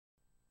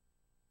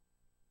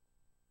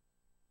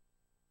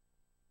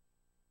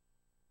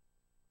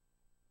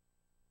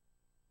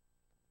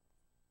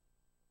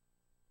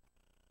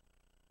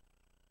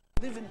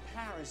live in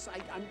Paris. I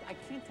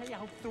can't tell you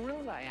how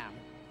thrilled I am.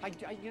 I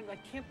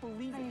can't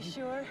believe it. Are you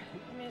sure?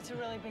 I mean, it's a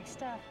really big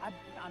step.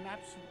 I'm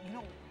absolutely,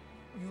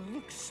 you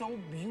look so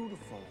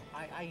beautiful.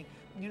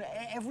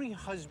 Every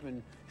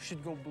husband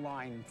should go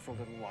blind for a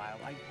little while.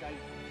 Of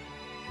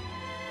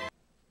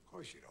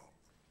course you don't.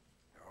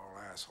 They're all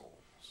assholes.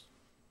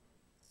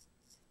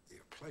 It'd be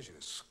a pleasure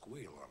to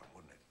squeal on them,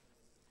 wouldn't it?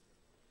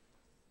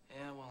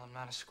 Yeah, well, I'm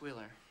not a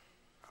squealer.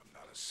 I'm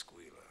not a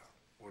squealer.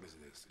 What is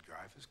this, the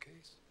Dreyfus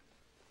case?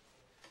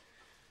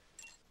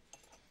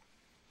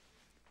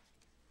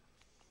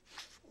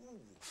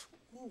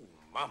 Ooh,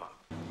 mama.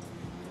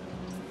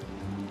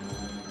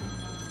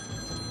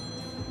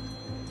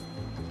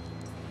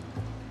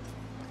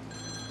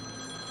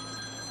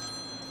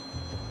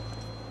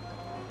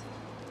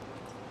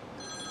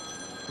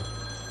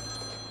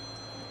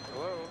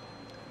 Hello?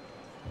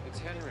 It's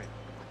Henry.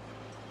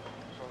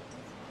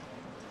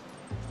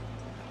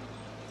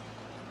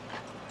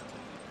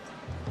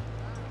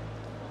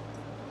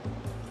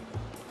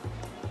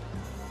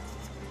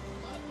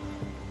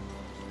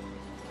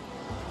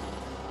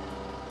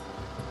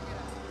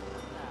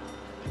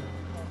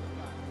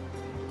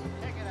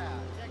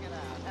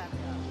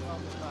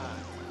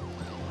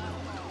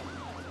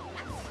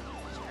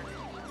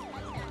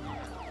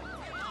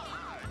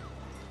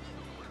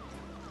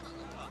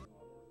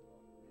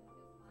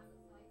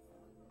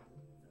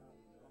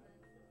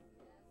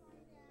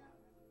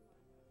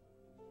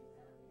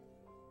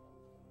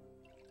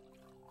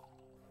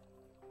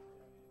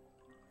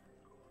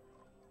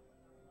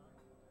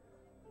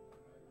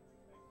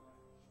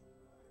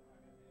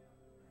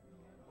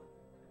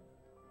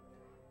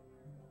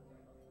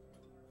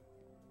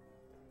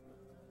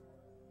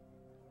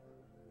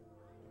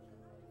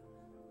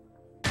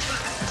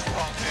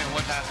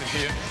 What happened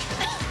here?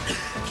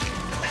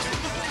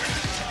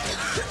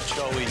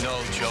 Joey, no,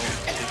 Joe.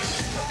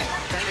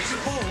 And it's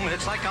boom.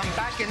 It's like I'm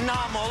back in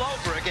Nam all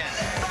over again.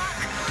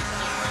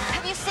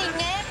 Have you seen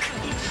Nick?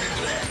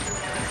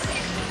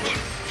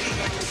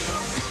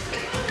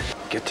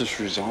 Get this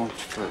resolved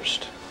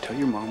first. Tell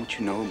your mom what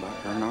you know about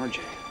her and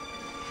RJ.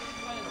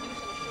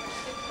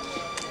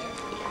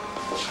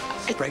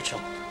 Hey,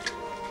 Rachel.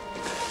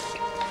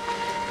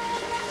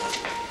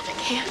 I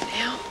can't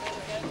now.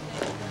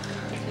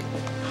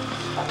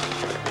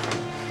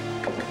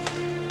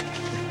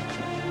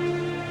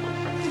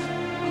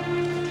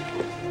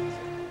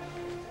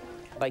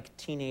 Like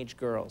teenage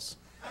girls.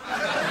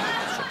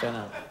 Check that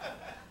out.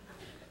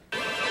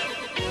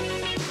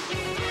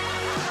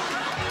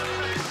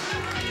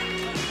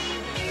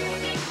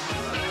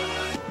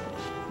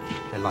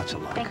 Hey, lots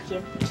of luck. Thank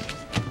you.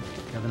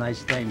 Have a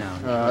nice day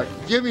now.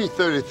 Give me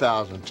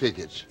 30,000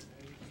 tickets.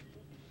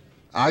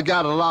 I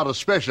got a lot of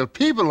special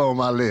people on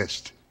my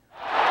list.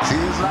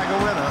 Feels like a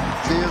winner,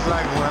 feels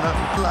like a winner,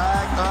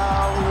 like a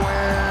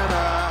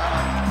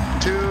winner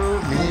to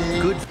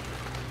me. Good.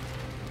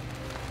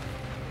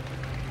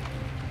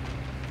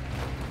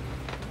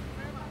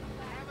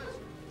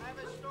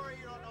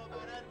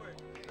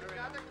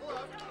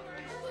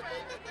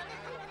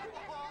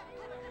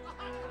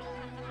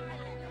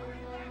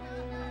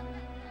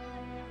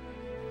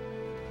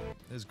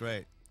 It was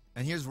great.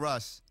 And here's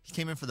Russ. He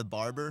came in for the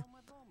barber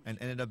and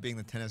ended up being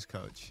the tennis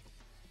coach.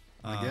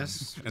 I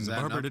guess. And the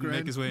barber didn't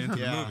make his way into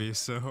the movie,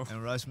 so.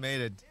 And Russ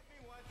made it.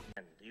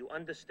 Do you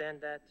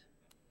understand that?